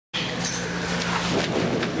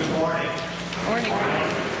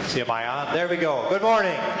See, am I on? There we go. Good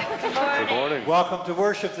morning. Good morning. Good morning. Welcome to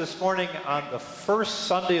worship this morning on the first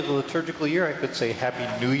Sunday of the liturgical year. I could say Happy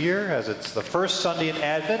New Year, as it's the first Sunday in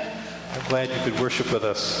Advent. I'm glad you could worship with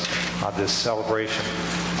us on this celebration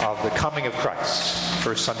of the coming of Christ,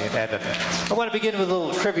 first Sunday in Advent. I want to begin with a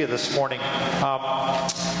little trivia this morning.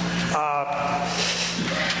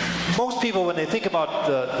 Most people, when they think about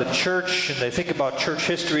the church and they think about church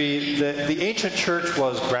history, the ancient church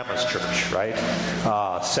was Grandma's church, right?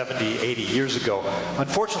 70, 80 years ago.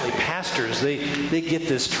 Unfortunately, pastors, they get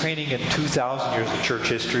this training in 2,000 years of church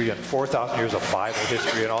history and 4,000 years of Bible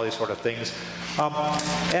history and all these sort of things.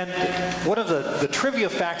 And one of the trivia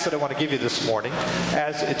facts that I want to give you this morning,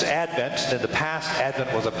 as it's Advent, and in the past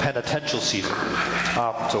Advent was a penitential season,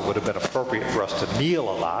 so it would have been appropriate for us to kneel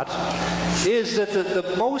a lot, is that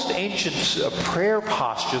the most ancient prayer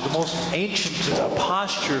posture, the most ancient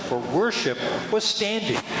posture for worship was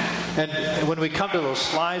standing. And when we come to those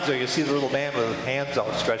slides there, you see the little man with his hands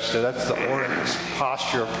outstretched there. That's the orange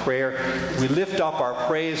posture of prayer. We lift up our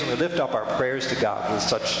praise and we lift up our prayers to God with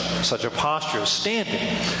such a posture of standing.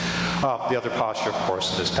 The other posture, of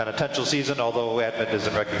course, in this penitential season, although Advent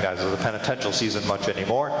isn't recognized as a penitential season much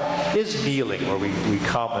anymore, is kneeling, where we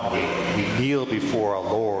come and we kneel before a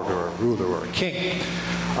lord or a ruler or a king.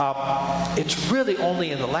 It's really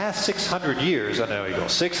only in the last 600 years, I know you go,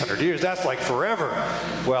 600 years, that's like forever.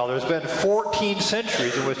 Well, there's been 14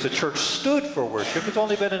 centuries in which the church stood for worship. It's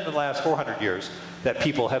only been in the last 400 years that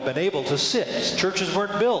people have been able to sit. Churches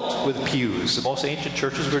weren't built with pews. The most ancient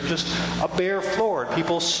churches were just a bare floor, and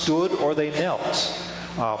people stood or they knelt.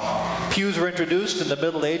 Pews were introduced in the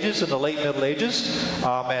Middle Ages, in the late Middle Ages,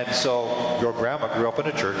 and so your grandma grew up in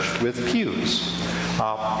a church with pews.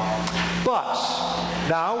 But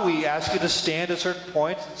now we ask you to stand at certain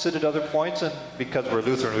points and sit at other points, and because we're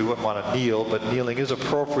Lutheran we wouldn't want to kneel, but kneeling is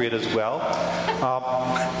appropriate as well.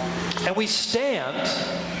 And we stand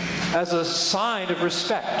as a sign of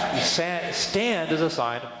respect. We stand as a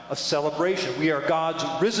sign of celebration. We are God's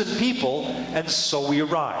risen people, and so we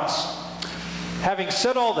arise. Having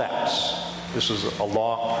said all that, this was a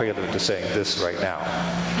long prelude to saying this right now.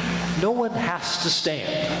 No one has to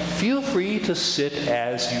stand. Feel free to sit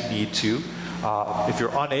as you need to. If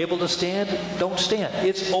you're unable to stand, don't stand.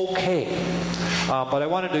 It's okay. But I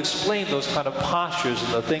wanted to explain those kind of postures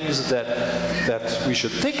and the things that we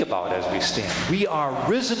should think about as we stand. We are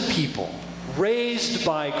risen people, raised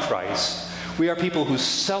by Christ. We are people who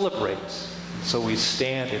celebrate, so we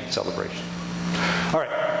stand in celebration. All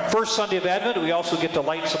right, first Sunday of Advent, we also get to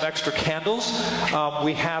light some extra candles.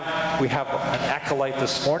 We have an acolyte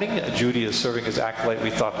this morning. Judy is serving as acolyte.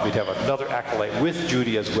 We thought we'd have another acolyte with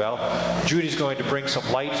Judy as well. Judy's going to bring some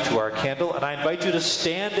light to our candle, and I invite you to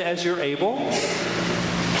stand as you're able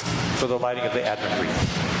for the lighting of the Advent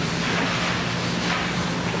wreath.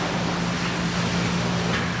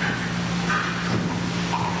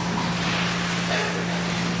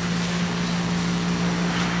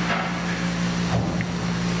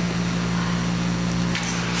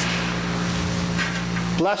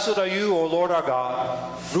 Blessed are you, O Lord our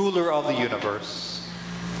God, ruler of the universe.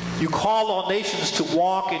 You call all nations to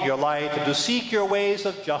walk in your light and to seek your ways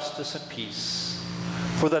of justice and peace.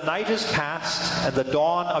 For the night is past and the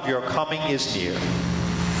dawn of your coming is near.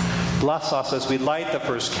 Bless us as we light the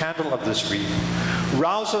first candle of this wreath.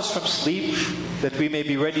 Rouse us from sleep that we may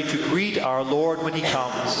be ready to greet our Lord when he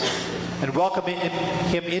comes and welcome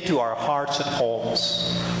him into our hearts and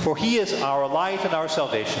homes. For he is our light and our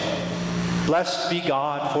salvation. Blessed be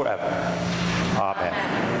God forever.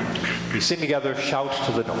 Amen. We sing together, Shout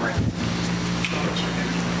to the North.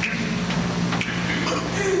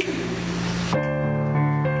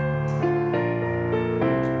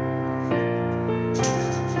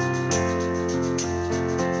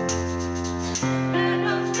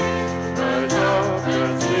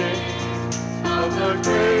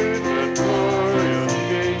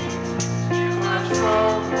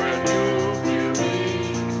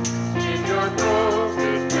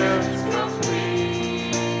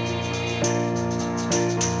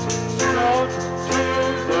 To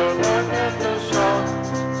the land and the sun,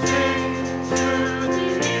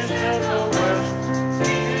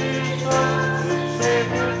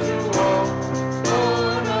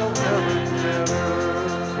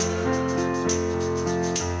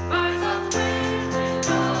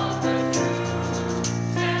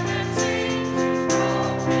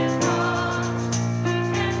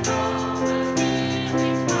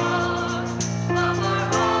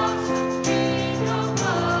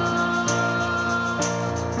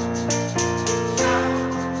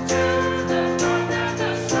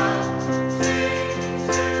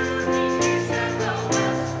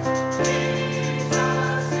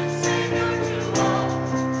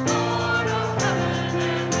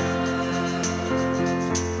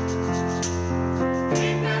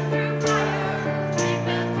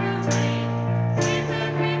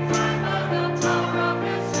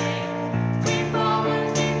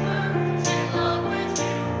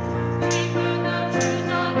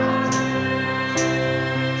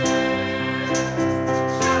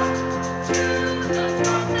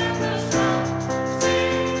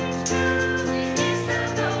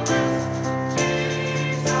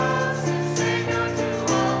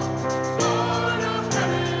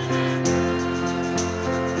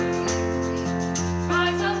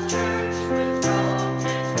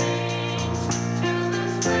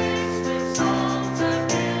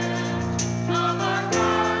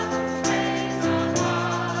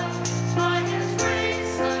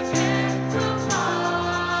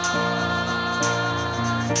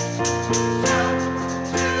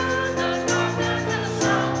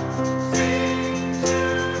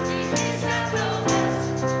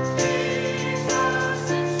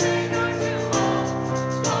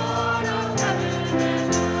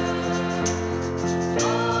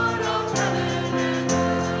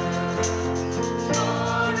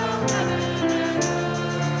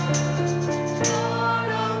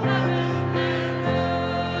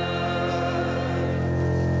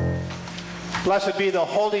 Blessed be the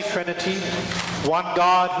Holy Trinity, one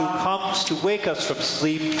God who comes to wake us from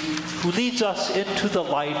sleep, who leads us into the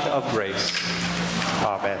light of grace.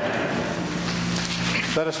 Amen.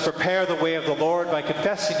 Let us prepare the way of the Lord by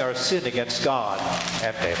confessing our sin against God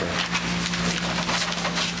and neighbor.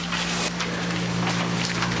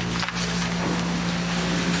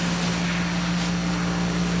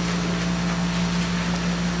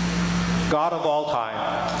 God of all time,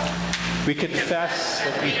 we confess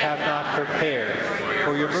that we have not prepared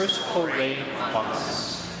for your merciful reign among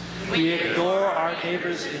us. We ignore our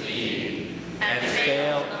neighbors in need and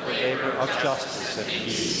fail in the labor of justice and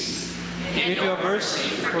peace. In your mercy,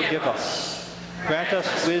 forgive us. Grant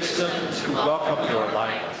us wisdom to welcome your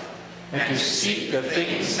light and to seek the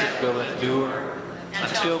things that will endure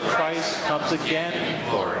until Christ comes again in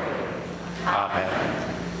glory. Amen.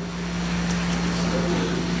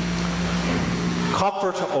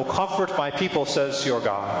 Comfort, O comfort my people, says your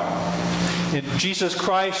God. In Jesus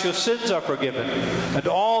Christ your sins are forgiven, and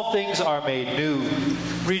all things are made new.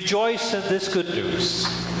 Rejoice in this good news.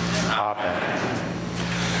 Amen.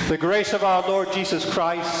 The grace of our Lord Jesus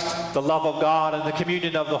Christ, the love of God, and the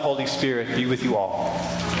communion of the Holy Spirit be with you all.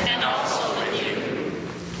 And also with you.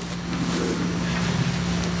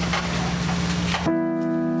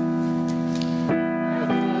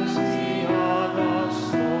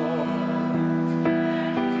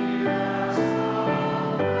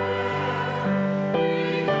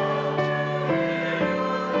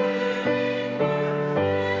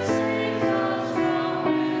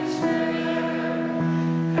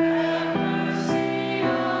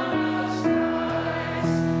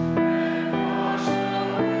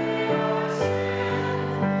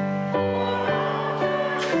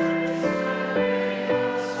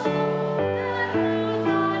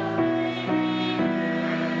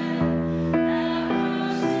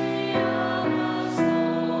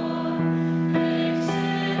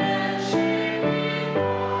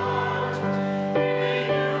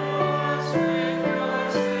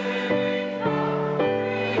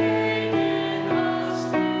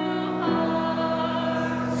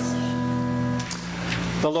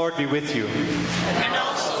 The Lord be with you. And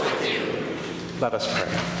also with you. Let us pray.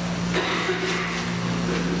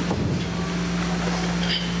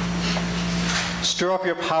 Stir up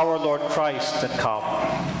your power, Lord Christ, and come.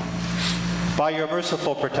 By your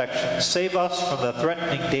merciful protection, save us from the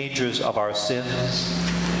threatening dangers of our sins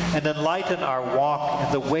and enlighten our walk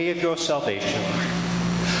in the way of your salvation.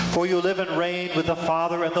 For you live and reign with the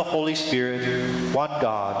Father and the Holy Spirit, one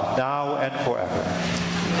God, now and forever.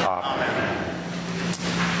 Amen.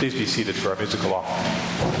 Please be seated for our musical offering.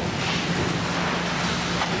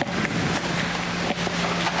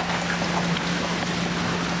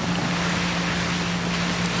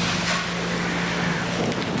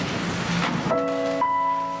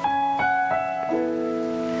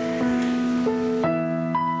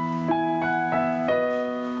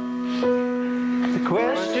 The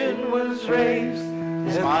question was raised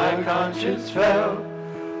as my conscience fell,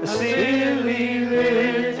 a silly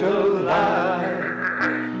little lie.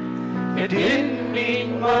 It didn't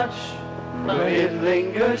mean much, but it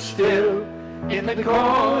lingers still in the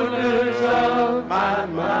corners of my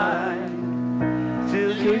mind.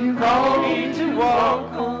 Till you call me to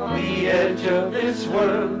walk on the edge of this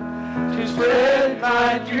world, to spread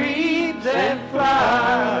my dreams and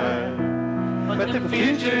fly. But the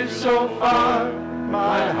future's so far,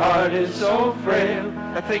 my heart is so frail,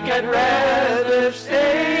 I think I'd rather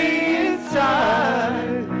stay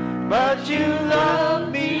inside. But you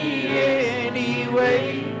love me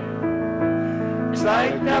anyway. It's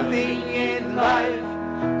like nothing in life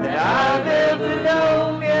that I've ever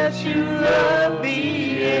known. Yes, you love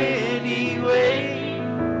me anyway.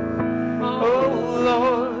 Oh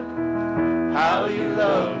Lord, how you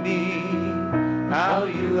love me, how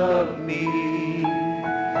you love me.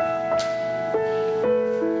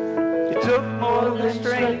 It took more than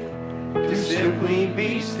strength to simply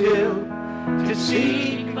be still, to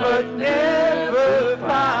seek but never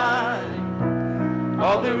find.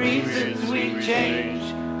 All the reasons we change,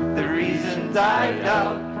 the reasons I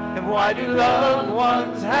doubt, and why do loved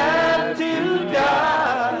ones have to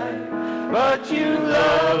die? But you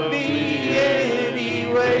love me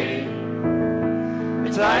anyway.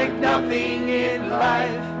 It's like nothing in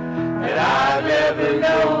life that I've ever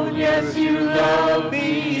known. Yes, you love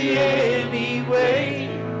me anyway.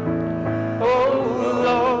 Oh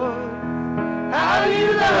Lord, how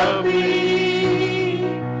you love me.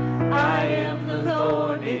 I am the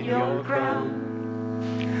thorn in your crown,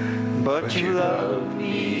 but you love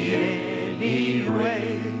me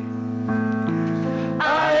anyway.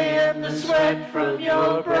 I am the sweat from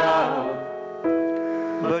your brow,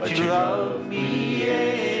 but you love me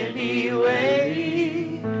anyway.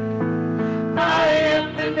 I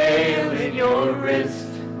am the nail in your wrist,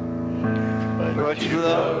 but you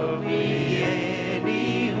love me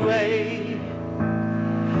anyway.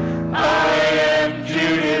 I am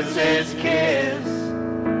Judas's kiss,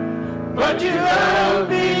 but you love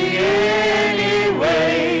me anyway.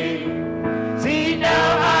 See,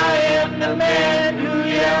 now I am the man who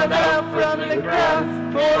yelled out from the crowd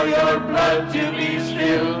for your blood to be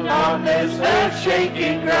spilled on this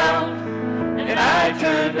earth-shaking ground. And I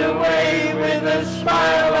turned away with a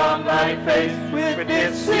smile on my face, with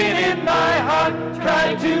this sin in my heart,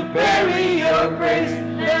 trying to bury your grace.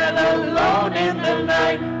 And alone in the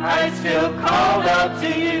night, I still called out to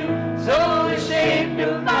you, so ashamed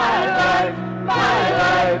of my life, my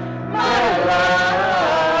life, my life.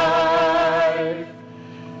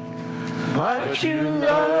 But you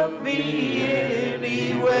love me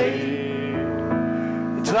anyway.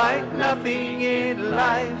 It's like nothing in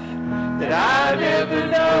life that I've ever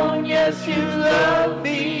known. Yes, you love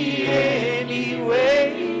me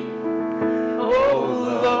anyway. Oh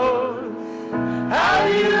Lord, how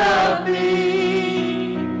you love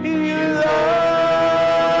me. You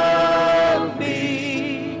love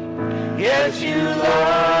me. Yes, you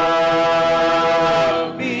love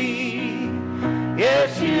me.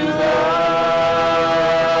 Yes, you love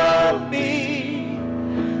me.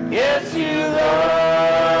 Yes, you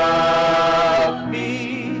love me.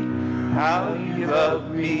 How you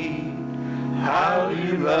love me, how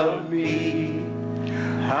you love me,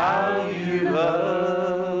 how you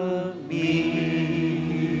love me.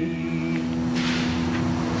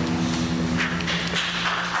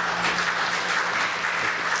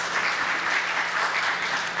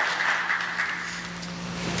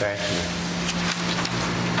 Thank you.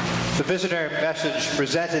 The visionary message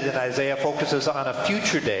presented in Isaiah focuses on a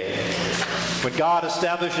future day when God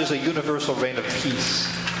establishes a universal reign of peace.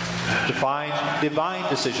 Divine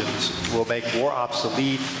decisions will make war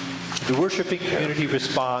obsolete. The worshiping community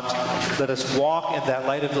responds, let us walk in that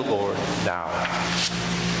light of the Lord now.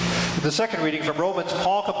 In the second reading from Romans,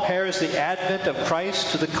 Paul compares the advent of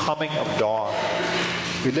Christ to the coming of dawn.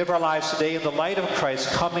 We live our lives today in the light of Christ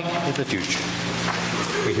coming in the future.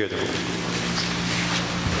 We hear the reading.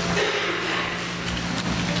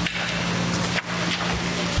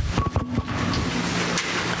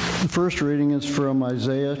 The first reading is from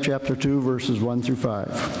Isaiah chapter 2, verses 1 through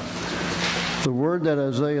 5. The word that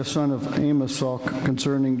Isaiah son of Amos saw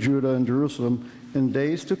concerning Judah and Jerusalem, in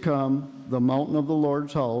days to come, the mountain of the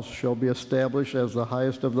Lord's house shall be established as the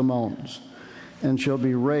highest of the mountains, and shall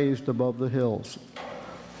be raised above the hills.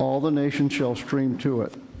 All the nations shall stream to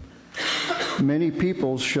it. Many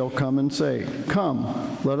peoples shall come and say,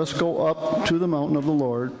 come, let us go up to the mountain of the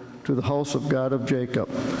Lord, to the house of God of Jacob,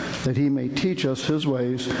 that he may teach us his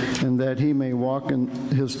ways, and that he may walk in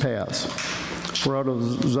his paths. For out of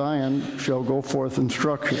Zion shall go forth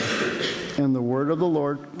instruction, and the word of the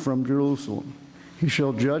Lord from Jerusalem. He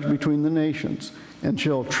shall judge between the nations, and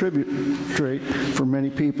shall tribute for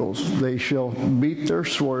many peoples. They shall beat their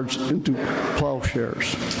swords into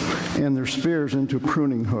plowshares, and their spears into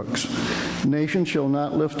pruning hooks. Nation shall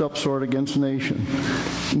not lift up sword against nation,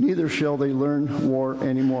 neither shall they learn war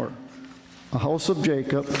anymore. A house of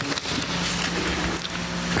Jacob,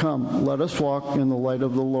 come, let us walk in the light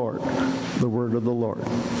of the Lord. The word of the Lord.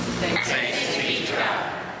 Thanks be to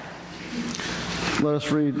God. Let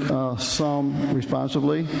us read Psalm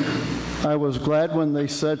responsively. I was glad when they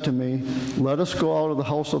said to me, let us go out of the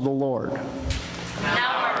house of the Lord.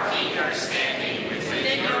 Now our feet are standing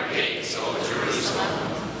within your gates, O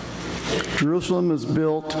Jerusalem. Jerusalem is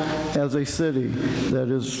built as a city that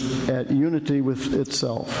is at unity with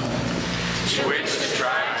itself. To which the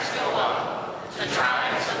tribes go up, the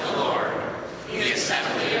tribes of the Lord, the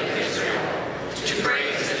assembly of Israel, to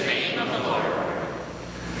praise the name of the Lord.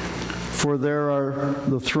 For there are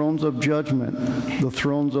the thrones of judgment, the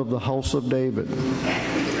thrones of the house of David.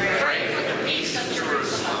 Pray for the peace of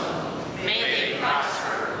Jerusalem. May they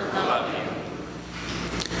prosper who love you.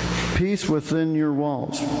 Peace within your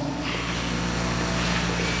walls,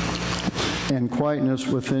 and quietness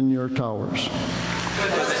within your towers. For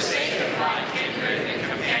the sake of my kindred and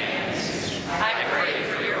companions, I pray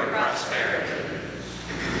for your prosperity.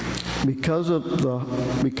 Because of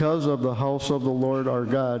the house of the Lord our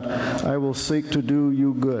God, I will seek to do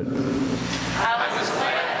you good. I was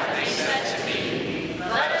glad when they said to me,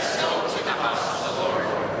 let us go to the house of the Lord.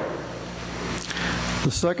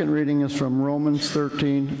 The second reading is from Romans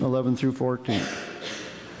 13:11 through 14.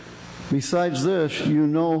 Besides this, you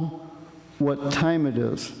know what time it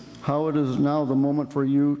is, how it is now the moment for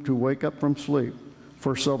you to wake up from sleep.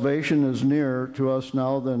 For salvation is nearer to us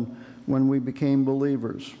now than when we became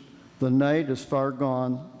believers. The night is far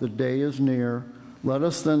gone, the day is near. Let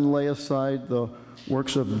us then lay aside the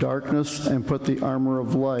works of darkness and put the armor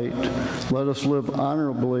of light. Let us live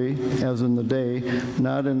honorably as in the day,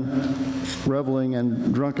 not in reveling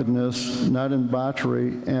and drunkenness, not in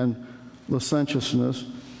debauchery and licentiousness,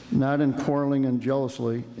 not in quarreling and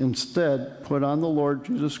jealousy. Instead, put on the Lord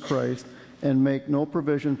Jesus Christ and make no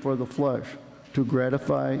provision for the flesh to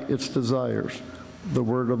gratify its desires. The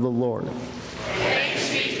word of the Lord. Thanks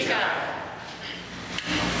be to God.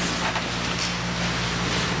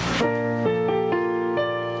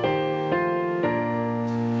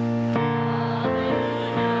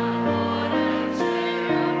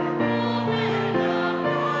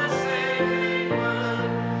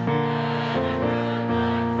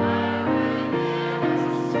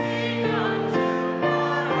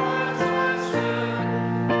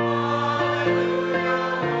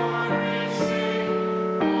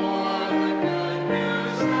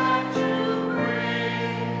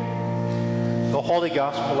 Holy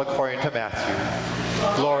Gospel according to Matthew.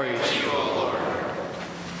 Glory to you, O Lord.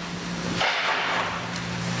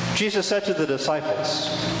 Jesus said to the disciples,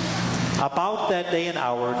 about that day and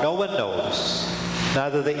hour no one knows,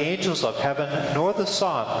 neither the angels of heaven nor the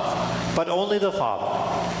Son, but only the Father.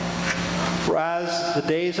 For as the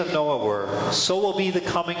days of Noah were, so will be the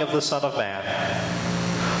coming of the Son of Man.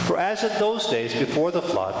 For as in those days before the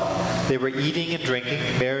flood, they were eating and drinking,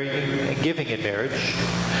 marrying and giving in marriage,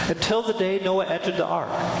 until the day Noah entered the ark.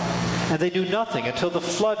 And they knew nothing until the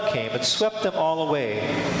flood came and swept them all away.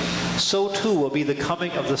 So too will be the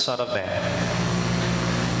coming of the Son of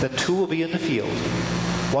Man. Then two will be in the field.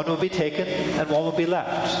 One will be taken and one will be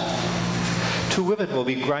left. Two women will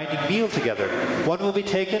be grinding meal together. One will be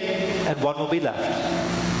taken and one will be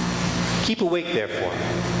left. Keep awake, therefore,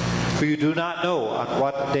 for you do not know on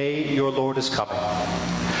what day your Lord is coming.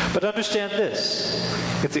 But understand this,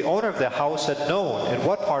 if the owner of the house had known in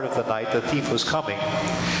what part of the night the thief was coming,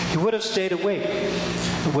 he would have stayed awake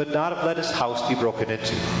and would not have let his house be broken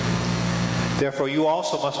into. Therefore you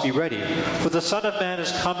also must be ready, for the Son of Man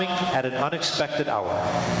is coming at an unexpected hour.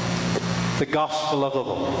 The Gospel of the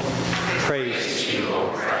Lord. Praise to you,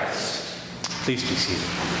 O Christ. Please be seated.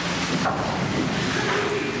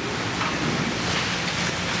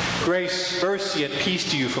 Grace, mercy, and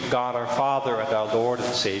peace to you from God our Father and our Lord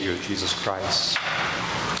and Savior, Jesus Christ.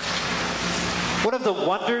 One of the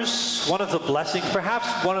wonders, one of the blessings,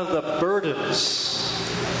 perhaps one of the burdens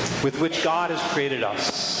with which God has created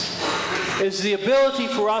us is the ability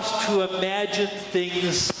for us to imagine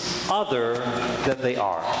things other than they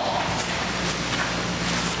are.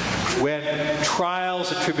 When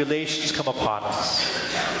trials and tribulations come upon us,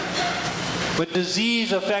 when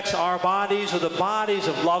disease affects our bodies or the bodies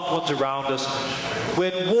of loved ones around us,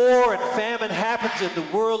 when war and famine happens in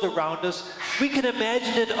the world around us, we can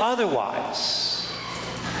imagine it otherwise.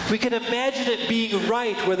 We can imagine it being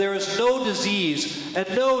right where there is no disease and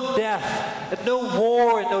no death and no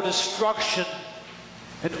war and no destruction,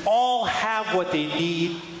 and all have what they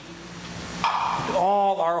need and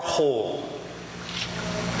all are whole.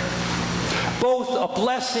 Both a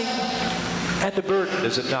blessing and a burden,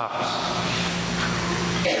 is it not?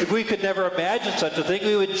 If we could never imagine such a thing,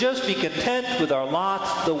 we would just be content with our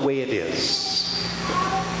lot the way it is.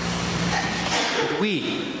 But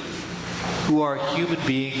we, who are human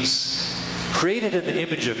beings, created in the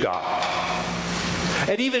image of God,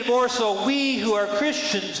 and even more so, we who are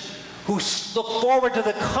Christians, who look forward to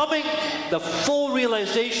the coming, the full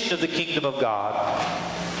realization of the kingdom of God,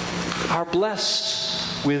 are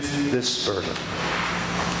blessed with this burden.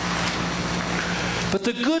 But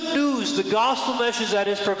the good news, the gospel message that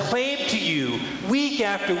is proclaimed to you week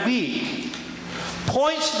after week,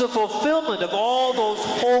 points to the fulfillment of all those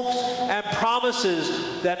hopes and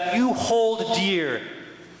promises that you hold dear,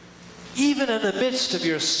 even in the midst of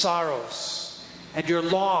your sorrows and your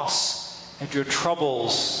loss and your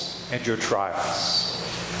troubles and your trials.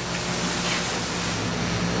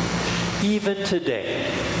 Even today,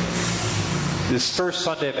 this first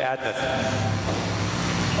Sunday of Advent,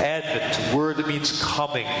 Advent, a word that means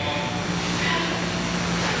coming,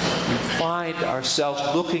 we find ourselves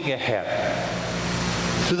looking ahead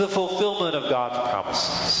to the fulfillment of God's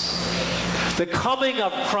promises. The coming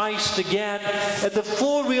of Christ again, and the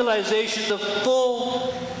full realization, the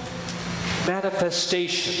full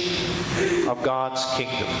manifestation of God's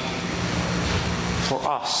kingdom for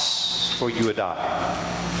us, for you and I.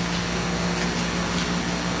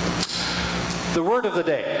 The word of the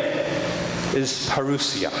day is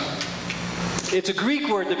parousia. It's a Greek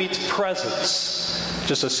word that means presence.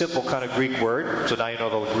 Just a simple kind of Greek word. So now you know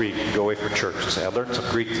a little Greek. You go away from church and say, I learned some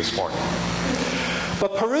Greek this morning.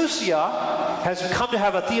 But parousia has come to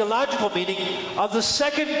have a theological meaning of the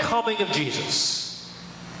second coming of Jesus.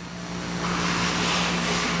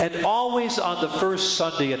 And always on the first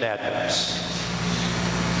Sunday in Advent,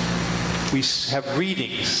 we have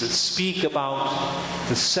readings that speak about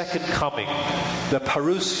the second coming, the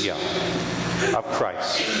parousia of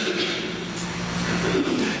Christ.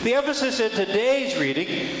 The emphasis in today's reading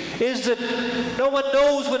is that no one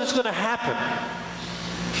knows when it's going to happen.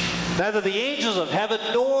 Neither the angels of heaven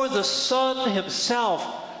nor the Son himself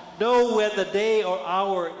know when the day or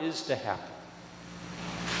hour is to happen.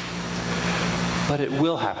 But it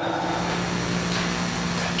will happen.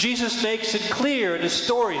 Jesus makes it clear in his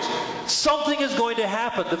stories. Something is going to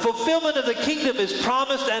happen. The fulfillment of the kingdom is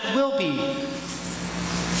promised and will be.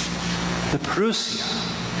 The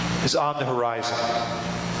parousia is on the horizon.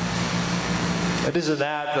 And isn't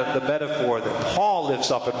that the metaphor that Paul lifts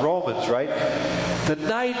up in Romans, right? The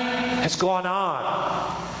night has gone on.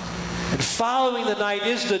 And following the night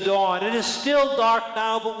is the dawn. It is still dark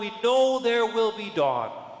now, but we know there will be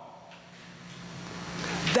dawn.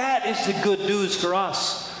 That is the good news for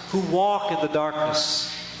us who walk in the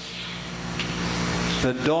darkness.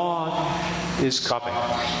 The dawn is coming.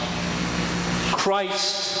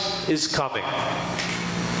 Christ is coming.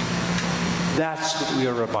 That's what we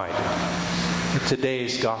are reminded in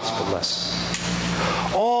today's gospel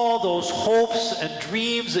lesson. All those hopes and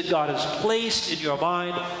dreams that God has placed in your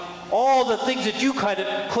mind, all the things that you kind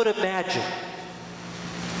of could imagine,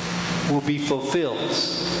 will be fulfilled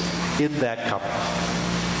in that coming.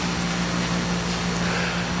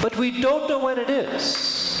 But we don't know when it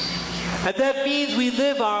is. And that means we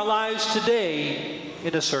live our lives today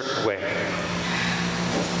in a certain way.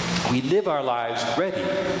 We live our lives ready.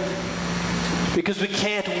 Because we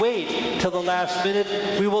can't wait till the last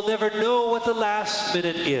minute. We will never know what the last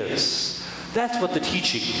minute is. That's what the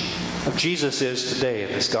teaching of Jesus is today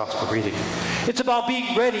in this gospel reading. It's about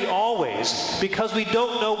being ready always because we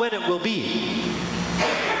don't know when it will be.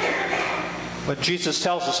 When Jesus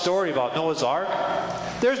tells the story about Noah's Ark,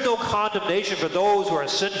 there's no condemnation for those who are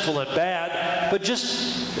sinful and bad, but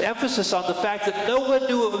just emphasis on the fact that no one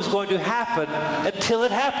knew it was going to happen until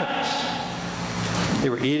it happened. They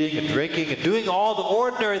were eating and drinking and doing all the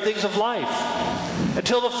ordinary things of life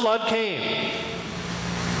until the flood came.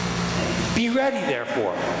 Be ready,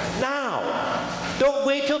 therefore, now. Don't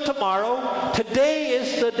wait till tomorrow. Today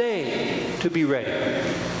is the day to be ready.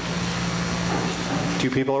 2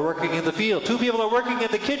 people are working in the field. 2 people are working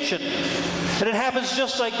in the kitchen. And it happens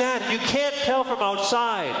just like that. You can't tell from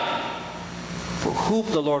outside for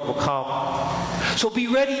whom the Lord will come. So be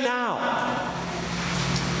ready now.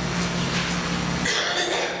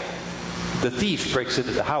 The thief breaks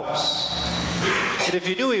into the house. And if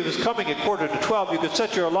you knew he was coming at 11:45, you could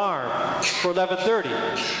set your alarm for 11:30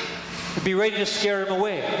 and be ready to scare him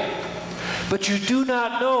away. But you do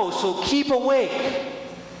not know, so keep awake.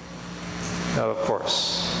 Now, of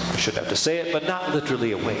course, I shouldn't have to say it, but not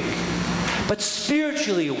literally awake, but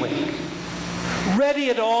spiritually awake, ready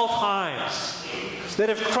at all times, that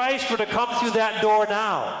if Christ were to come through that door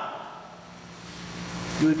now,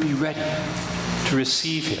 you would be ready to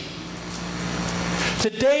receive him.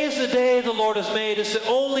 Today is the day the Lord has made. It's the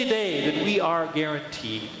only day that we are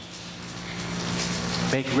guaranteed.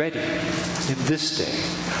 Make ready in this day.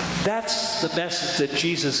 That's the message that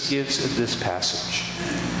Jesus gives in this passage.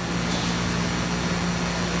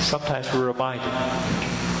 Sometimes we're reminded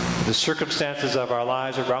of the circumstances of our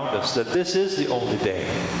lives around us that this is the only day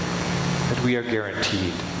that we are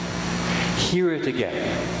guaranteed. Hear it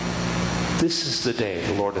again. This is the day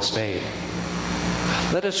the Lord has made.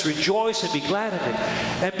 Let us rejoice and be glad in it,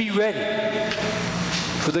 and be ready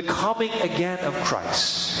for the coming again of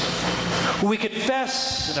Christ, who we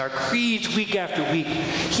confess in our creeds week after week.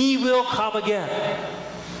 He will come again.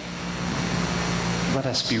 Let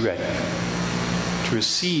us be ready to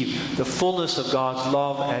receive the fullness of God's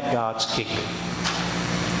love and God's kingdom.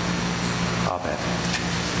 Amen.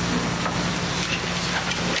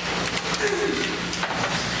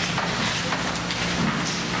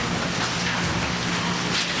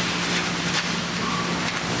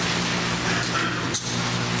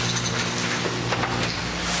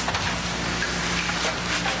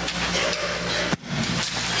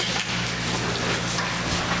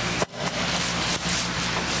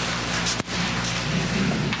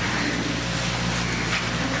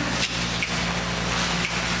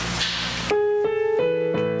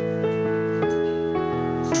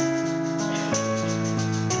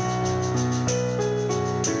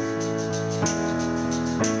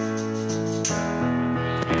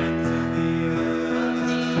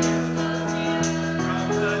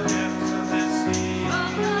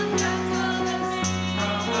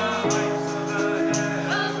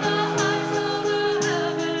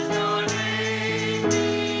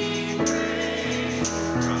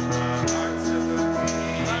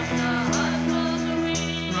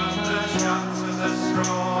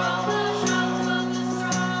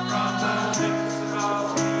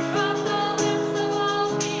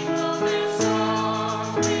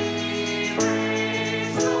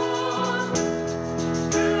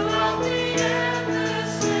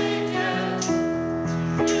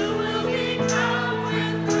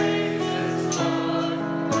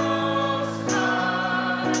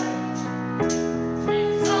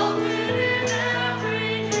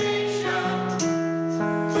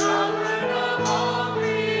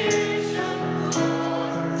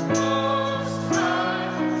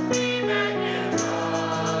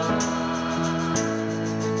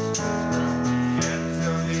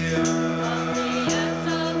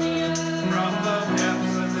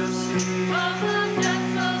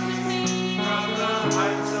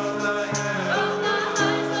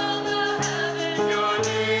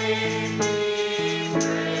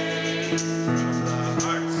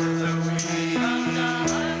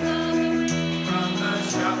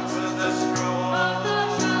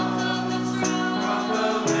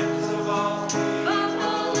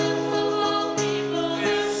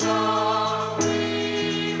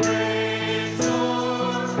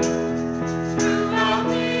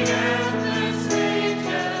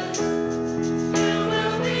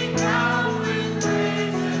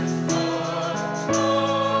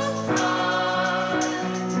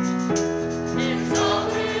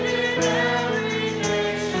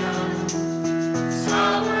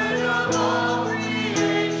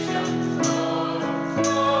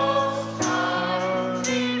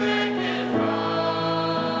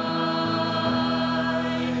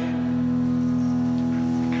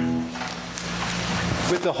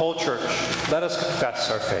 With the whole church, let us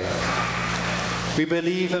confess our faith. We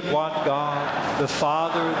believe in one God, the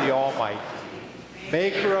Father, the Almighty,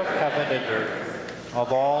 maker of heaven and earth,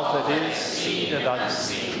 of all that is seen and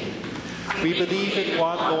unseen. We believe in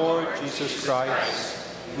one Lord Jesus Christ,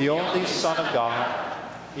 the only Son of God,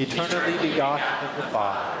 eternally begotten of the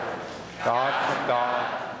Father, God from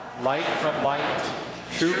God, light from light,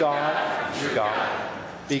 true God from true God,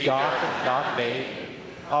 begotten, not made,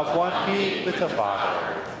 of one being with the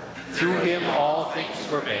Father. Through him all things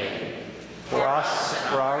were made. For us and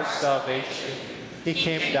for our salvation, he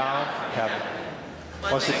came down from heaven,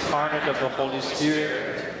 was incarnate of the Holy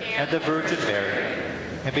Spirit and the Virgin Mary,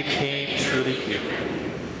 and became truly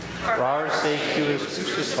human. For our sake he was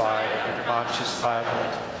crucified under Pontius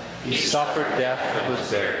Pilate. He suffered death and was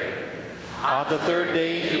buried. On the third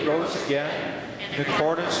day he rose again in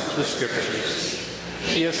accordance with the Scriptures.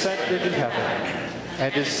 He ascended to heaven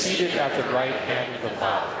and is seated at the right hand of the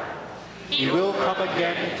Father. He will come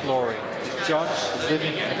again in glory to judge the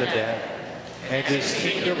living and the dead, and his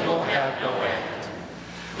kingdom will have no end.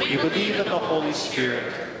 We believe in the Holy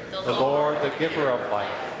Spirit, the Lord, the giver of life,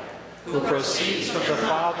 who proceeds from the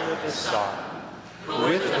Father and the Son, who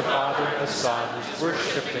with the Father and the Son is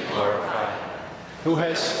worshipped and glorified, who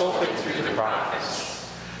has spoken through the prophets.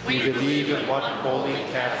 We believe in one holy,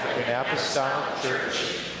 Catholic, and Apostolic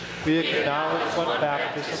Church. We acknowledge one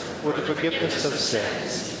baptism for the forgiveness of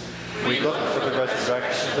sins. We look for the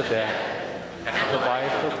resurrection of the dead and the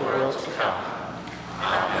life of the world to come.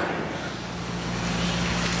 Amen.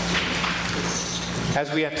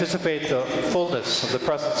 As we anticipate the fullness of the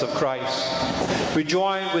presence of Christ, we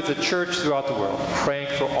join with the church throughout the world, praying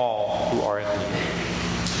for all who are in need.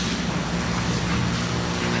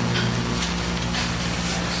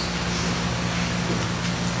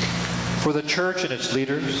 For the church and its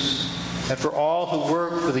leaders, and for all who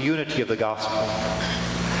work for the unity of the gospel,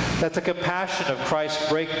 let the compassion of Christ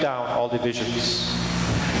break down all divisions.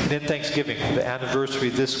 And in thanksgiving for the anniversary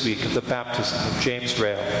this week of the baptism of James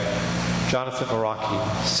Rail, Jonathan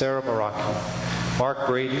Maraki, Sarah Maraki, Mark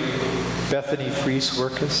Brady, Bethany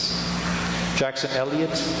Fries-Workus, Jackson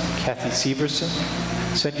Elliott, Kathy Severson,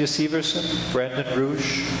 Cynthia Severson, Brandon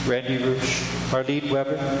Rouge, Randy Rouge, Marlene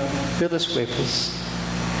Weber, Phyllis Waples,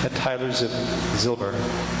 and Tyler Zilmer.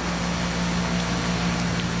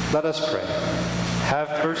 Let us pray.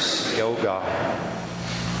 Have mercy, O God,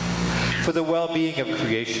 for the well-being of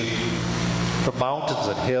creation, for mountains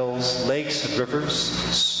and hills, lakes and rivers,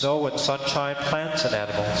 snow and sunshine, plants and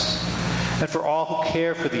animals, and for all who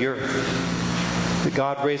care for the earth, that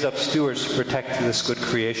God raise up stewards to protect this good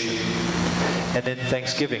creation. And in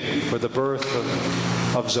thanksgiving for the birth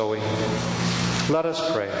of Zoe, let us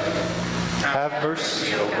pray. Have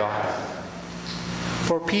mercy, O God,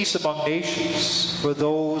 for peace among nations, for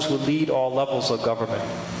those who lead all levels of government,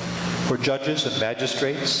 for judges and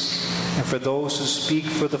magistrates, and for those who speak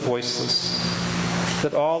for the voiceless,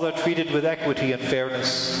 that all are treated with equity and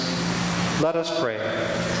fairness. Let us pray.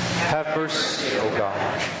 Have mercy, O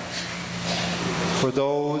God, for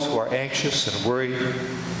those who are anxious and worried,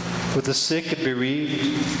 for the sick and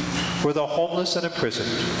bereaved, for the homeless and imprisoned,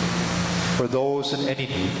 for those in any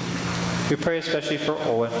need. We pray especially for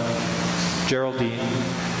Owen, Geraldine,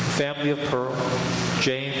 family of Pearl,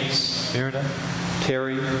 James, Myrna,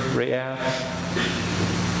 Terry, Rayanne,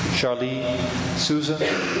 Charlene, Susan,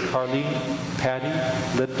 Carlene, Patty,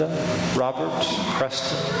 Linda, Robert,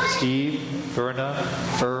 Preston, Steve, Verna,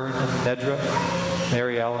 Fern, Nedra,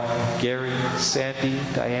 Mary Ellen, Gary, Sandy,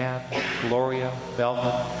 Diane, Gloria,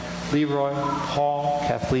 Melvin, Leroy, Paul,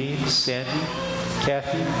 Kathleen, Sandy,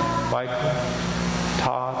 Kathy, Michael,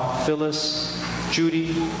 Todd, Phyllis,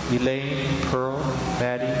 Judy, Elaine, Pearl,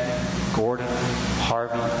 Maddie, Gordon,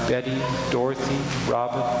 Harvey, Betty, Dorothy,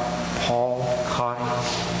 Robin, Paul, Connie,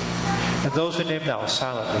 and those we name now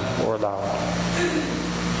silently or aloud.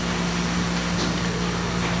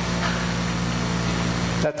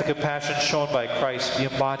 That the compassion shown by Christ be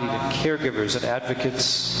embodied in caregivers and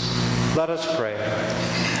advocates, let us pray.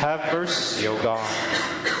 Have mercy, O God.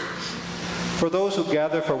 For those who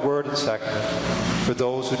gather for word and sacrament, for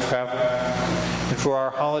those who travel, and for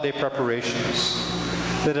our holiday preparations,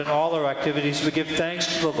 that in all our activities we give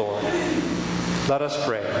thanks to the Lord. Let us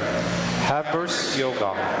pray. Have mercy, O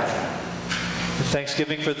God. And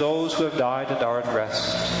thanksgiving for those who have died and are at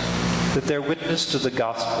rest, that their witness to the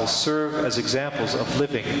gospel serve as examples of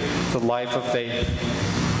living the life of faith.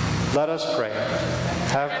 Let us pray.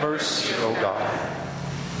 Have mercy, O God.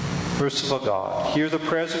 Merciful God, hear the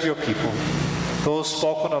prayers of your people, those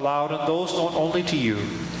spoken aloud and those known only to you,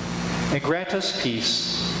 and grant us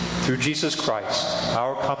peace through Jesus Christ,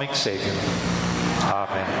 our coming Savior.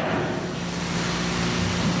 Amen.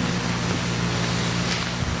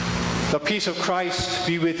 The peace of Christ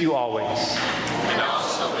be with you always. And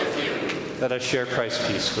also with you. Let us share Christ's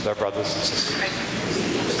peace with our brothers and sisters. All right.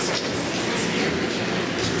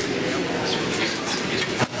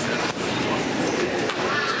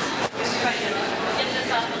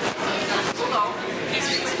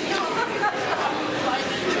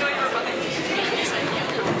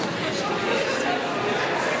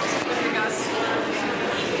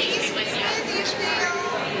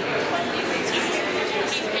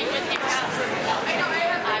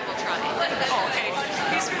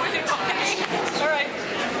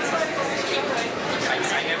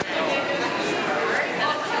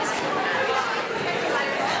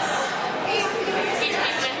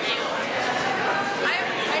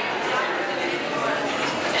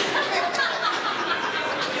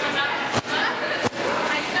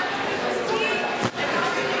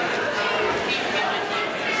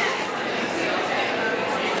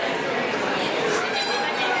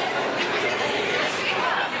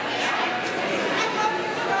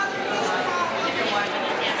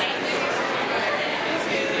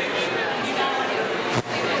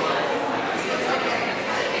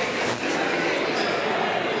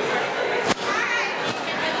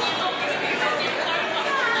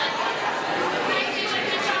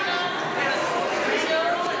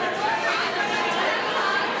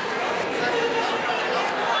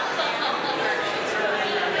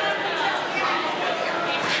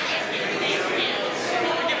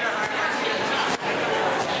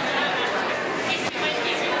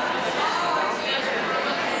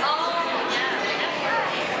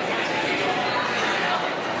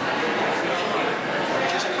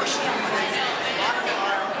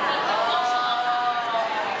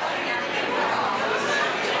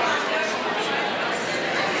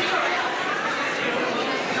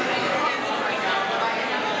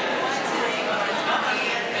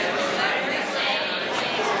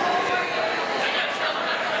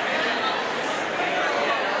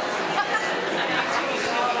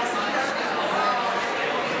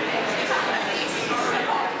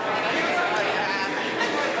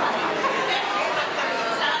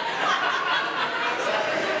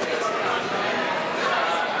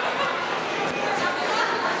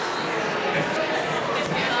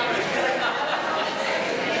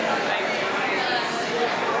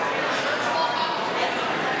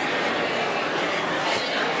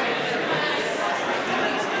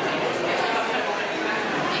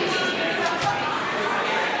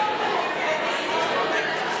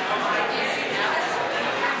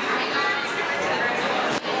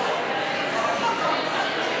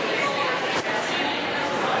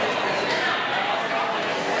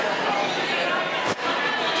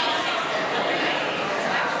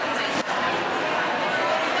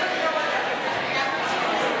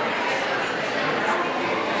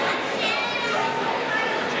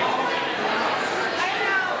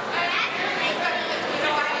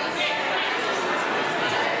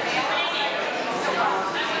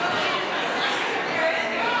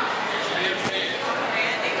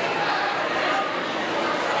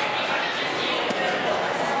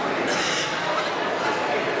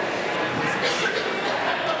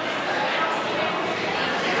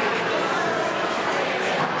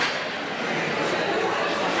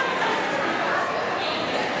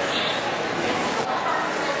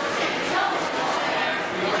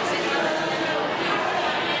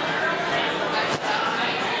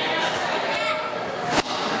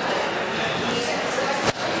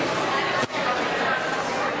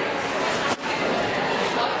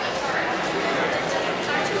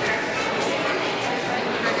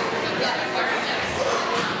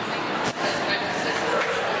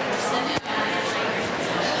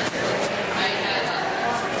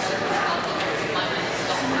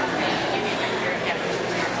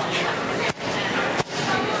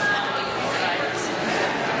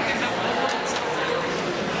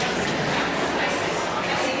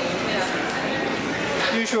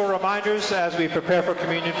 usual reminders as we prepare for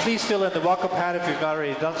communion, please fill in the welcome pad if you've not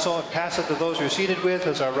already done so, and pass it to those you're seated with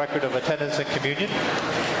as our record of attendance in communion.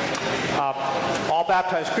 All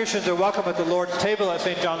baptized Christians are welcome at the Lord's table at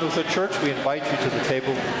St. John Lutheran Church. We invite you to the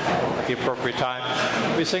table at the appropriate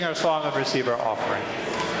time. We sing our song and receive our offering.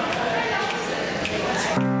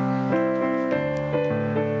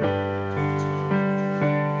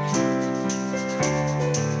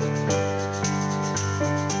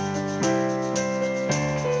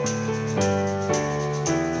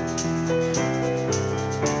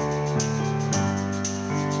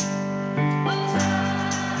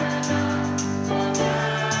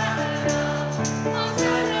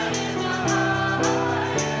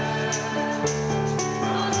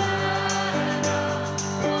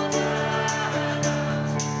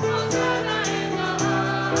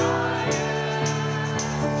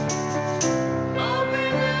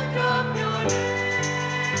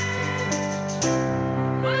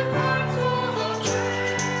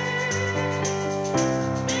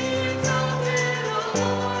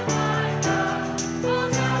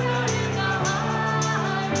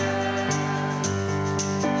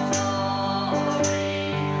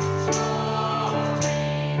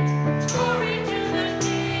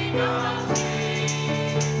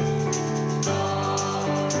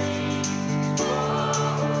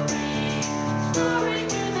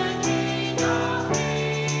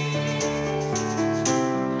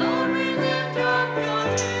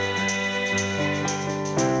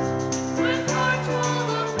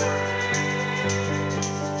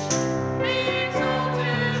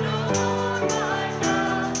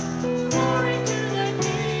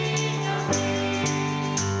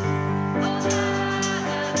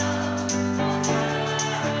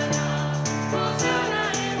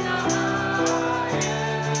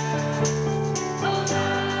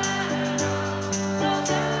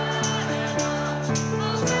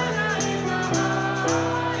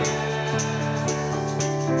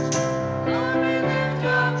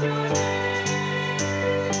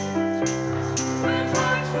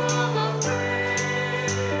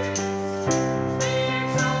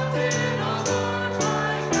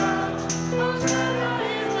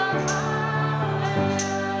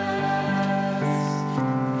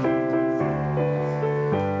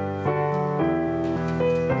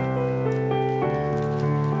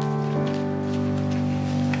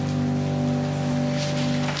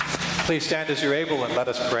 Please stand as you're able and let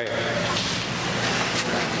us pray.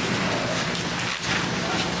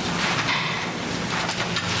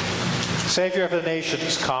 Savior of the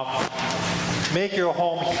nations, come. Make your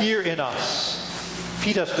home here in us.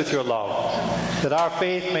 Feed us with your love, that our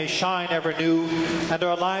faith may shine ever new and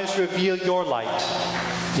our lives reveal your light.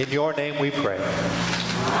 In your name we pray.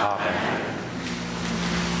 Amen.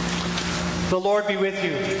 The Lord be with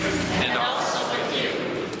you. And also with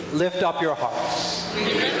you. Lift up your hearts. We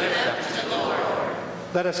lift them to the Lord.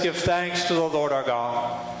 Let us give thanks to the Lord our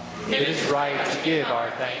God. It is right to give our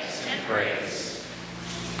thanks and praise.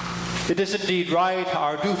 It is indeed right,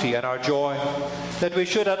 our duty and our joy, that we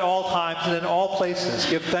should at all times and in all places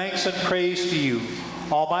give thanks and praise to you,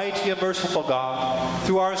 Almighty and merciful God,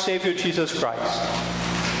 through our Savior Jesus Christ.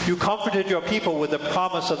 You comforted your people with the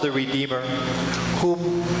promise of the Redeemer,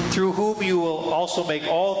 through whom you will also make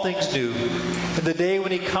all things new in the day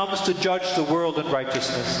when he comes to judge the world in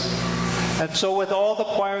righteousness. And so with all the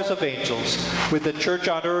choirs of angels, with the church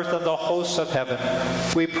on earth and the hosts of heaven,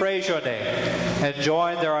 we praise your name and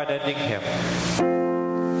join their unending hymn.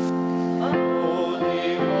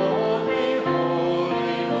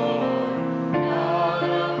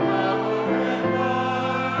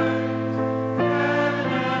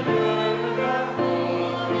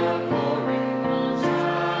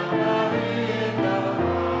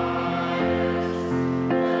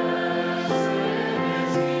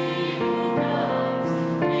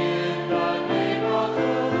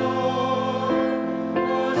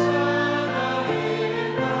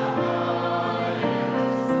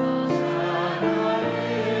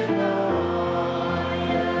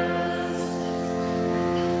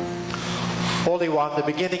 Holy One, the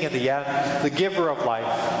beginning and the end, the giver of life.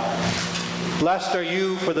 Blessed are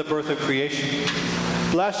you for the birth of creation.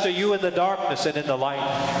 Blessed are you in the darkness and in the light.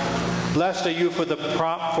 Blessed are you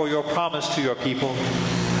for your promise to your people.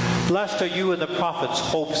 Blessed are you in the prophets'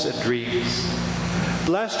 hopes and dreams.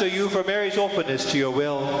 Blessed are you for Mary's openness to your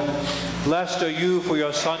will. Blessed are you for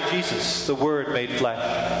your Son Jesus, the Word made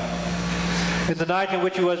flesh. In the night in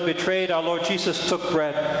which he was betrayed, our Lord Jesus took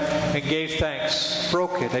bread and gave thanks,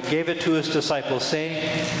 broke it, and gave it to his disciples, saying,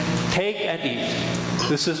 "Take and eat.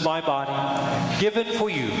 This is my body, given for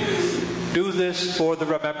you. Do this for the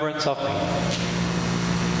remembrance of me."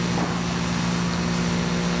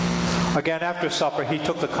 Again, after supper, he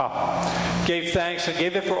took the cup, gave thanks, and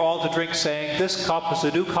gave it for all to drink, saying, "This cup is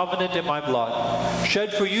the new covenant in my blood,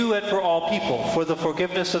 shed for you and for all people, for the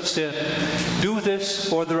forgiveness of sin. Do this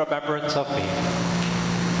for the remembrance of me."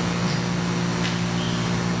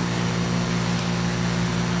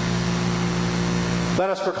 Let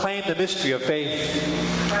us proclaim the mystery of faith.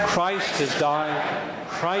 Christ has died.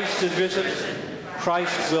 Christ is risen.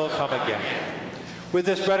 Christ will come again. With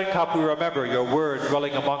this bread and cup, we remember your word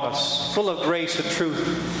dwelling among us, full of grace and truth.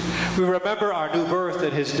 We remember our new birth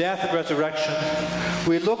and his death and resurrection.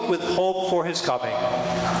 We look with hope for his coming.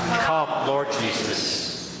 Come, Lord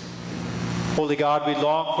Jesus. Holy God, we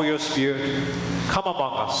long for your Spirit. Come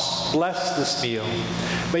among us. Bless this meal.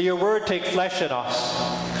 May your word take flesh in us.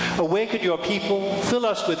 Awaken your people. Fill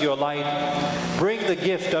us with your light. Bring the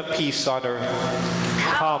gift of peace on earth.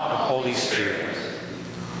 Come, Holy Spirit.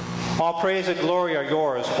 All praise and glory are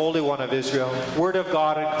yours, Holy One of Israel, Word of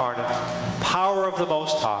God incarnate, power of the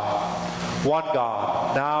Most High, one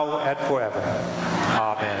God, now and forever.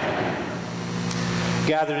 Amen.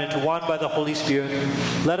 Gathered into one by the Holy Spirit,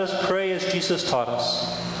 let us pray as Jesus taught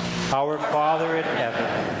us. Our Father in heaven,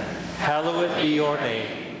 hallowed be your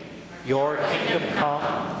name. Your kingdom come,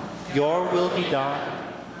 your will be done,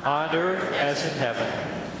 on earth as in heaven.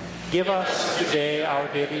 Give us today our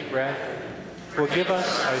daily bread. Forgive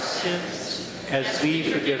us our sins as we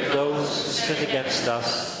forgive those who sin against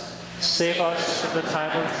us. Save us from the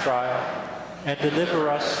time of trial and deliver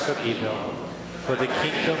us from evil. For the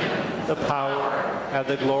kingdom, the power, and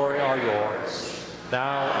the glory are yours,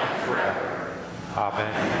 now and forever.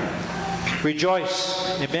 Amen.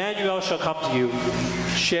 Rejoice, Emmanuel shall come to you.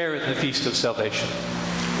 Share in the feast of salvation.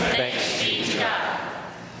 Thanks be to God.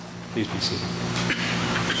 Please be seated.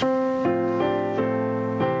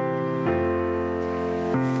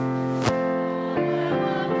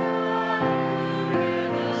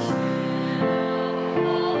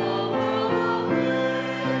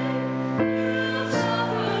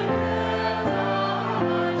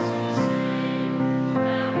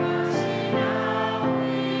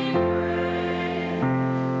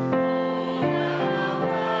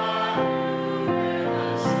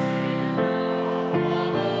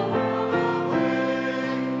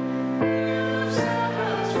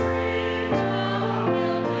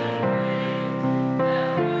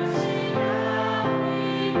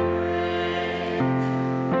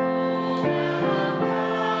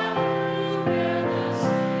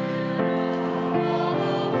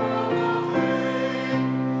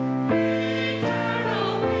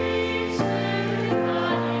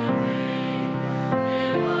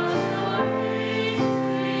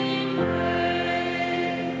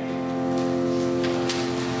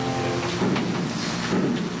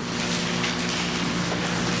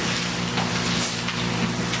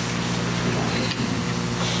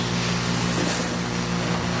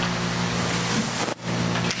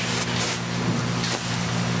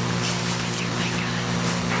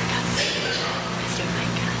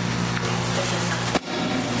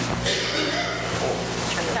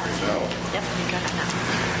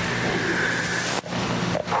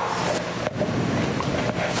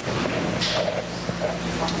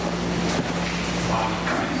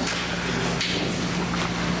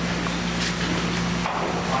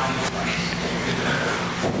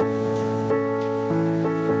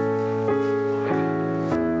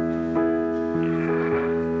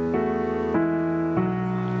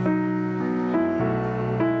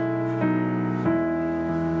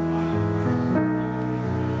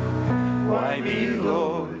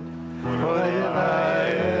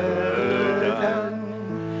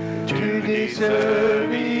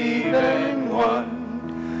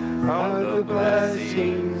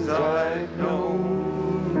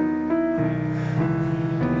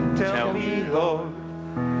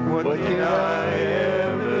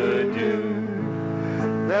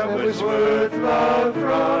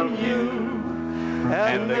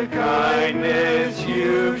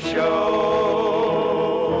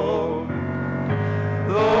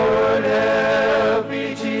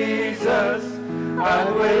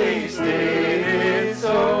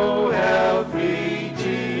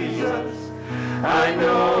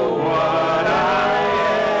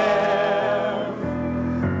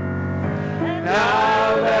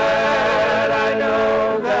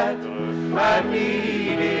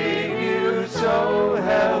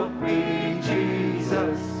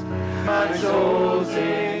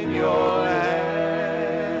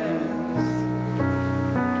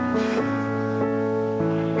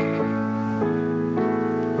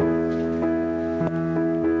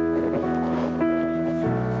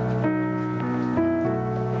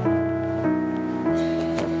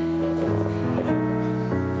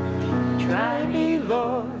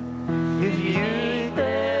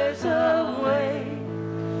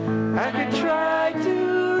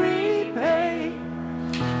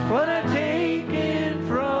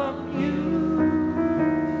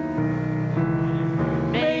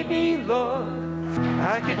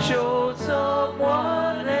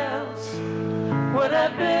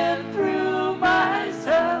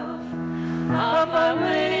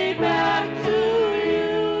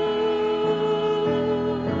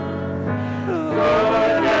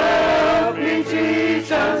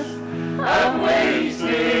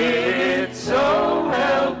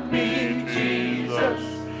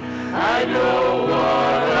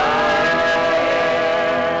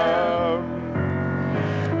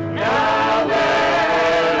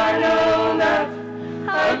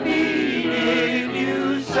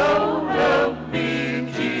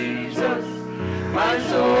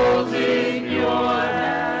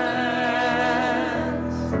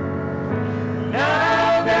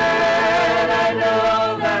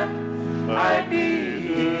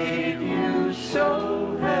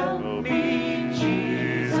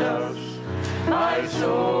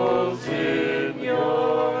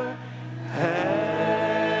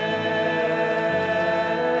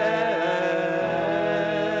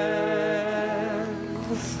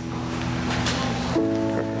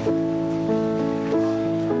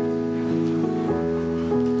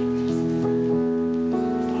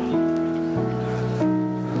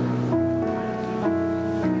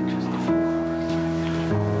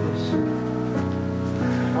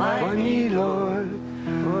 Why me, Lord?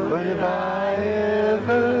 What have I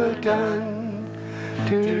ever done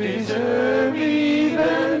to deserve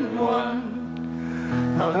even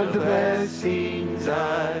one of the blessings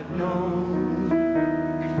I've known?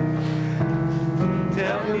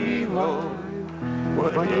 Tell me, Lord,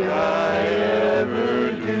 what did I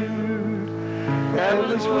ever do that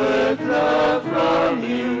was worth love from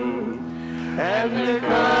you and the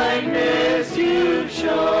kindness you've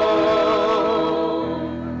shown?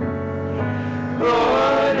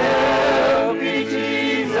 Lord, help me,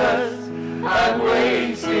 Jesus, I've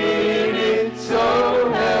wasted it,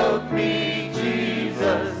 so help me,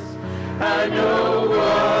 Jesus, I know what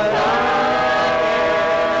I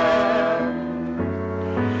am.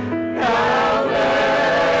 Now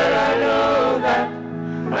that I know that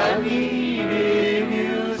I needed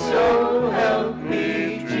you, so help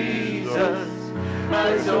me, Jesus,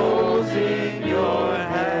 my soul's in your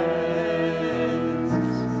hands.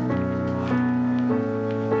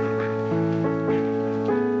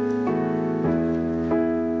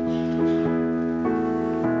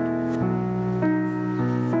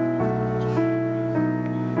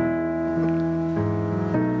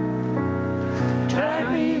 Try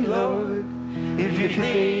me, Lord, if you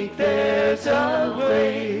think there's a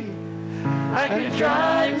way I can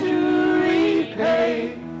try to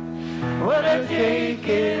repay what I've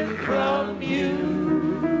taken from you.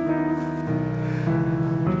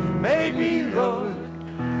 Maybe, Lord,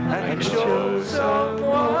 I can show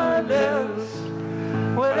someone else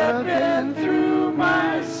what I've been through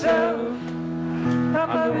myself on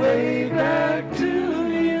my way back to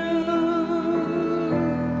you.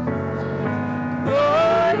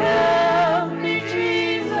 Lord, help me,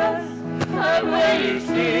 Jesus, I've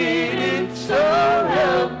wasted it, so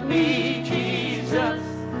help me, Jesus,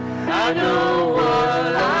 I know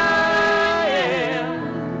what I am.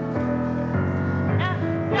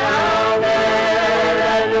 Now that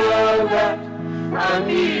I know that I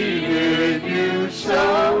needed you,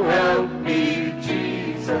 so help me,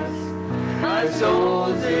 Jesus, my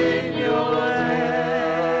soul's in your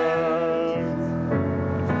hands.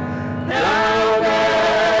 Now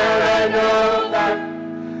that I know that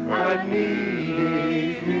I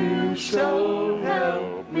needed you, so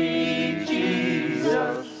help me,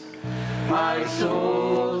 Jesus, my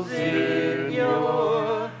soul's in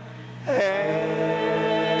your hands.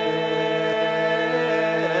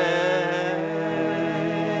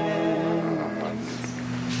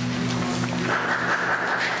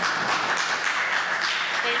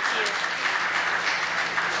 Thank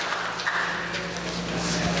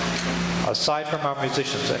you. Aside from our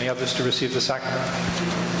musicians, any others to receive the sacrament?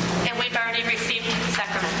 And we've already received the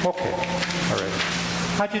sacrament. Okay, all right.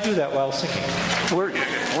 How'd you do that while singing? We're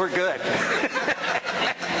good.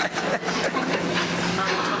 Mom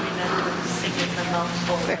told me not to sing with my mouth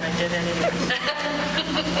full, but I did anyway.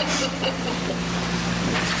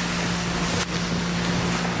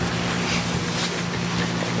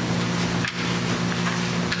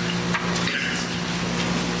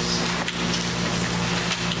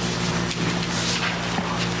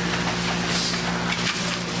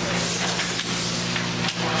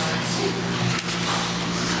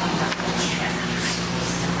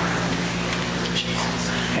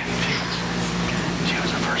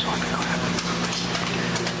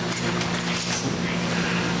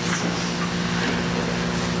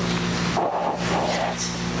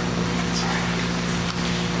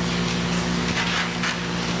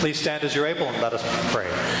 Please stand as you're able and let us pray.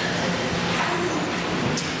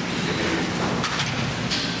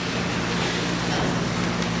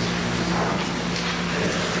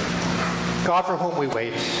 God, for whom we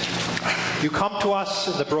wait, you come to us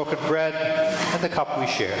in the broken bread and the cup we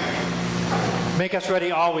share. Make us ready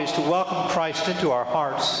always to welcome Christ into our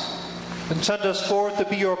hearts and send us forth to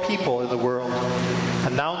be your people in the world,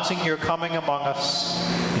 announcing your coming among us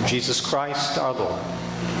in Jesus Christ our Lord.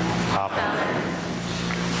 Amen.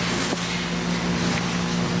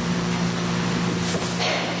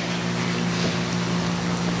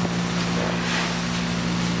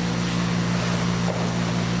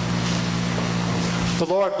 The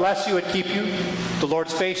Lord bless you and keep you. The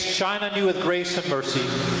Lord's face shine on you with grace and mercy.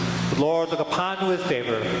 The Lord look upon you with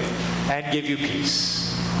favor and give you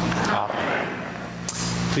peace. Amen.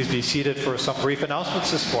 Please be seated for some brief announcements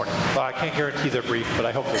this morning. Well, I can't guarantee they're brief, but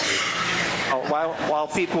I hope they're brief. while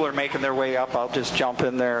people are making their way up, I'll just jump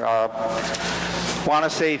in there. Want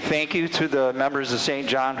to say thank you to the members of St.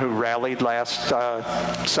 John who rallied last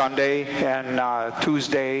Sunday and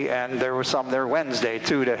Tuesday, and there was some there Wednesday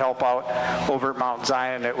too to help out over at Mount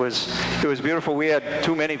Zion. It was beautiful. We had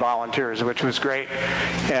too many volunteers, which was great.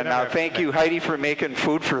 And thank you, Heidi, for making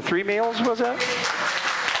food for 3 meals. Was that?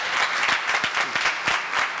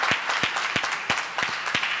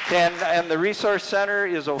 And the Resource Center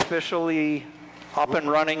is officially up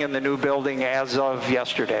and running in the new building as of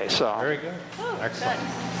yesterday. So very good. Excellent.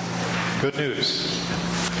 Good news.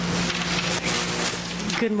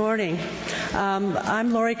 Good morning.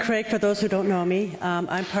 I'm Lori Craig, for those who don't know me.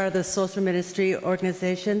 I'm part of the social ministry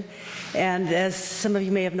organization, and as some of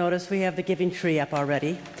you may have noticed, we have the giving tree up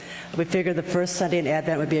already. We figured the first Sunday in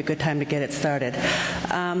Advent would be a good time to get it started.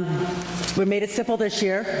 We made it simple this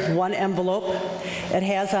year, 1 envelope. It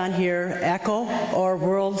has on here ECHO or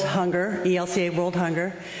World Hunger, ELCA World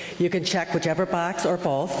Hunger. You can check whichever box or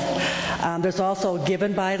both. There's also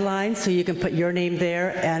given by line, so you can put your name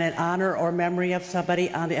there and in honor or memory of somebody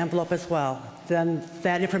on the envelope as well. Then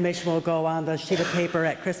that information will go on the sheet of paper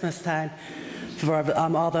at Christmas time for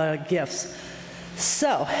all the gifts.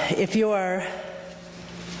 So if you are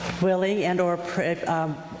willing and or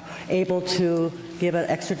able to give an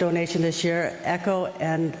extra donation this year, ECHO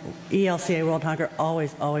and ELCA World Hunger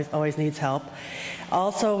always needs help.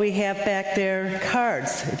 Also, we have back there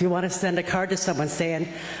cards. If you want to send a card to someone saying,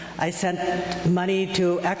 I sent money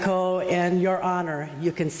to ECHO in your honor,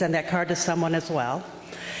 you can send that card to someone as well.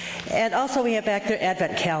 And also we have back there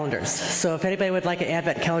Advent calendars. So if anybody would like an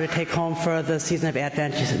Advent calendar to take home for the season of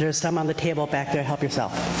Advent, there's some on the table back there. Help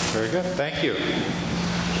yourself. Very good. Thank you.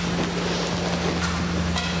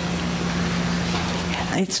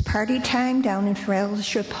 It's party time down in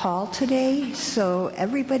Fellowship Hall today, so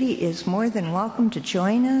everybody is more than welcome to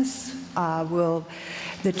join us.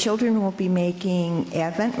 The children will be making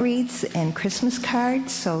Advent wreaths and Christmas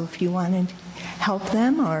cards, so if you want to help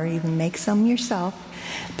them or even make some yourself,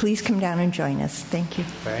 please come down and join us. Thank you.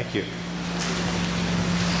 Thank you.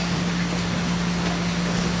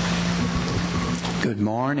 Good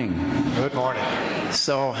morning. Good morning.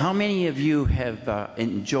 So how many of you have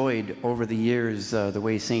enjoyed over the years the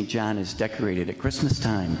way St. John is decorated at Christmas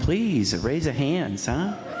time? Please raise a hands,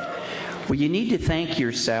 huh? Well, you need to thank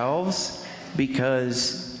yourselves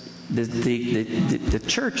because the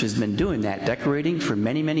church has been doing that decorating for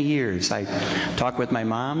many, many years. I talked with my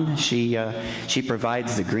mom. She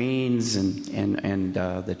provides the greens and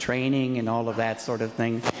the training and all of that sort of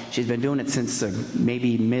thing. She's been doing it since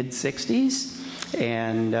maybe mid-60s.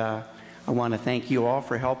 And I want to thank you all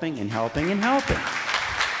for helping and helping and helping.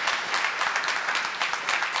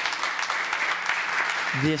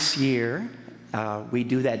 This year, we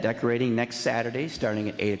do that decorating next Saturday starting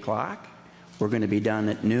at 8 o'clock. We're going to be done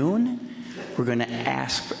at noon. We're going to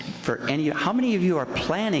ask for how many of you are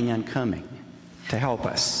planning on coming to help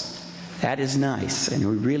us? That is nice, and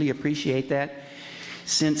we really appreciate that.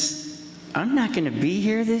 Since I'm not going to be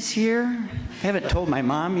here this year, I haven't told my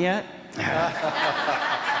mom yet.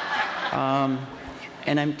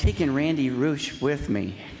 And I'm taking Randy Roosh with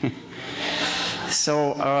me.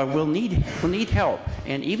 So we'll need help.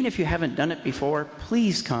 And even if you haven't done it before,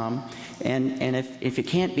 please come. And if you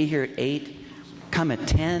can't be here at 8, come at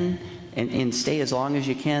 10 and stay as long as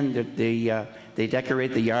you can. They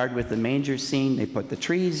decorate the yard with the manger scene. They put the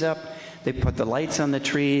trees up. They put the lights on the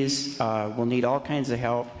trees. We'll need all kinds of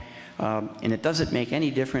help. And it doesn't make any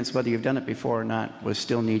difference whether you've done it before or not. We'll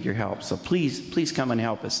still need your help. So please come and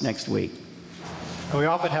help us next week. And we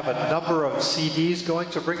often have a number of CDs going,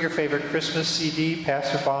 so bring your favorite Christmas CD.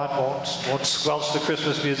 Pastor Bond won't squelch the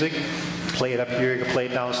Christmas music. Play it up here, you can play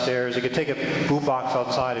it downstairs. You can take a boombox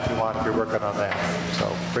outside if you want, if you're working on that. So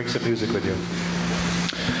bring some music with you.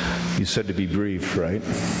 You said to be brief, right?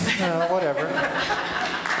 Whatever.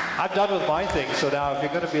 I'm done with my thing, so now if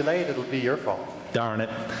you're going to be late, it'll be your fault. Darn it.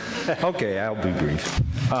 Okay, I'll be brief.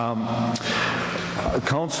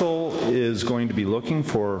 Council is going to be looking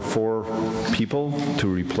for 4 people to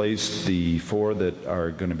replace the 4 that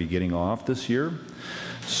are going to be getting off this year.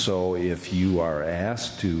 So if you are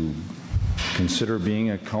asked to consider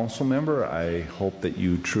being a council member, I hope that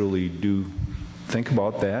you truly do think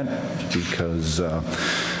about that, because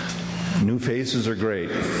new faces are great.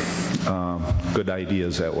 Good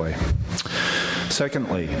ideas that way.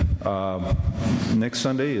 Secondly, next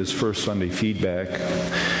Sunday is First Sunday Feedback,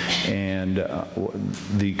 and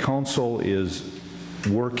the council is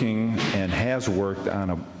working and has worked on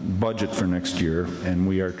a budget for next year, and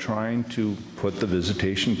we are trying to put the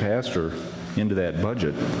visitation pastor into that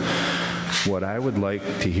budget. What I would like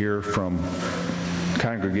to hear from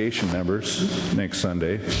congregation members next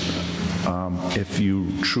Sunday, if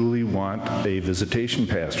you truly want a visitation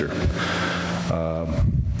pastor.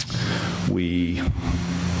 We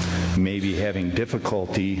may be having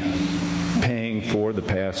difficulty paying for the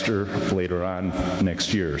pastor later on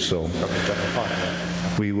next year, so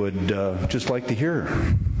we would just like to hear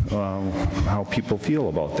how people feel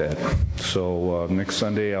about that. So next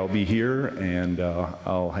Sunday I'll be here, and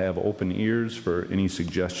I'll have open ears for any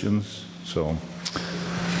suggestions. So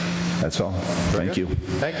that's all. Thank you.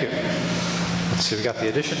 Thank you. Let's see, we got the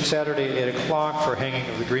addition Saturday, 8 o'clock for hanging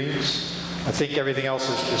of the greens. I think everything else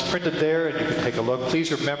is printed there, and you can take a look.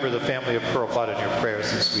 Please remember the family of Pearl Blood in your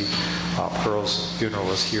prayers this week. Pearl's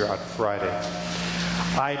funeral is here on Friday.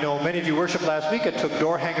 I know many of you worshiped last week and took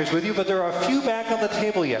door hangers with you, but there are a few back on the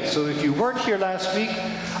table yet. So if you weren't here last week,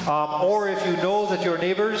 or if you know that your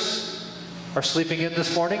neighbors are sleeping in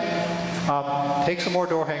this morning, take some more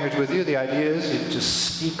door hangers with you. The idea is you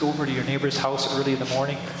just sneak over to your neighbor's house early in the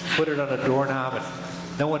morning, put it on a doorknob, and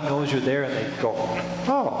no one knows you're there, and they go,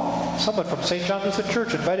 oh, someone from St. John Lutheran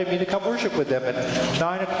Church invited me to come worship with them at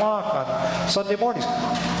 9 o'clock on Sunday mornings.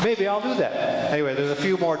 Maybe I'll do that. Anyway, there's a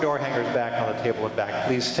few more door hangers back on the table and back.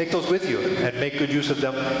 Please take those with you and make good use of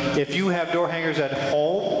them. If you have door hangers at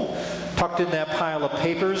home, tucked in that pile of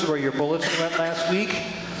papers where your bulletin went last week,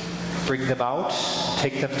 bring them out,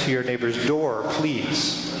 take them to your neighbor's door,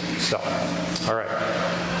 please. So, all right.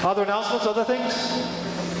 Other announcements, other things?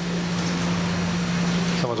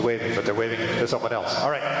 Someone's waving, but they're waving to someone else.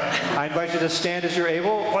 All right. I invite you to stand as you're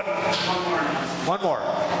able. What? One more.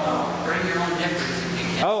 Bring your own nippers if you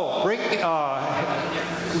can. Oh, bring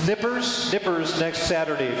nippers next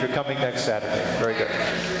Saturday if you're coming next Saturday. Very good.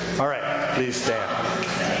 All right. Please stand.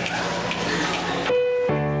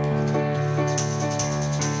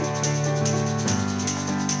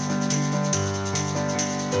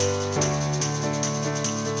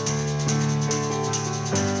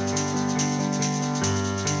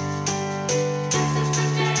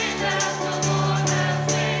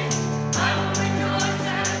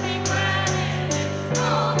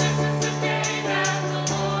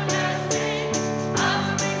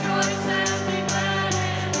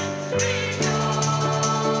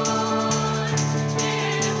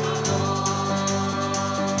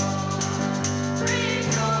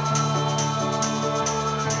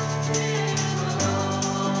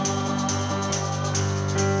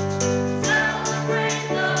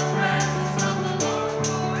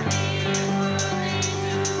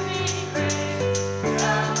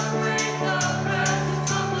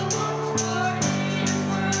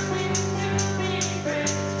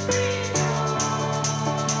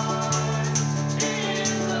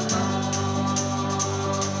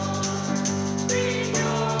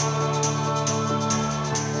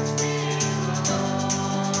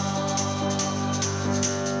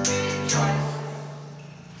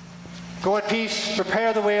 Go in peace,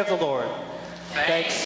 prepare the way of the Lord. Thanks.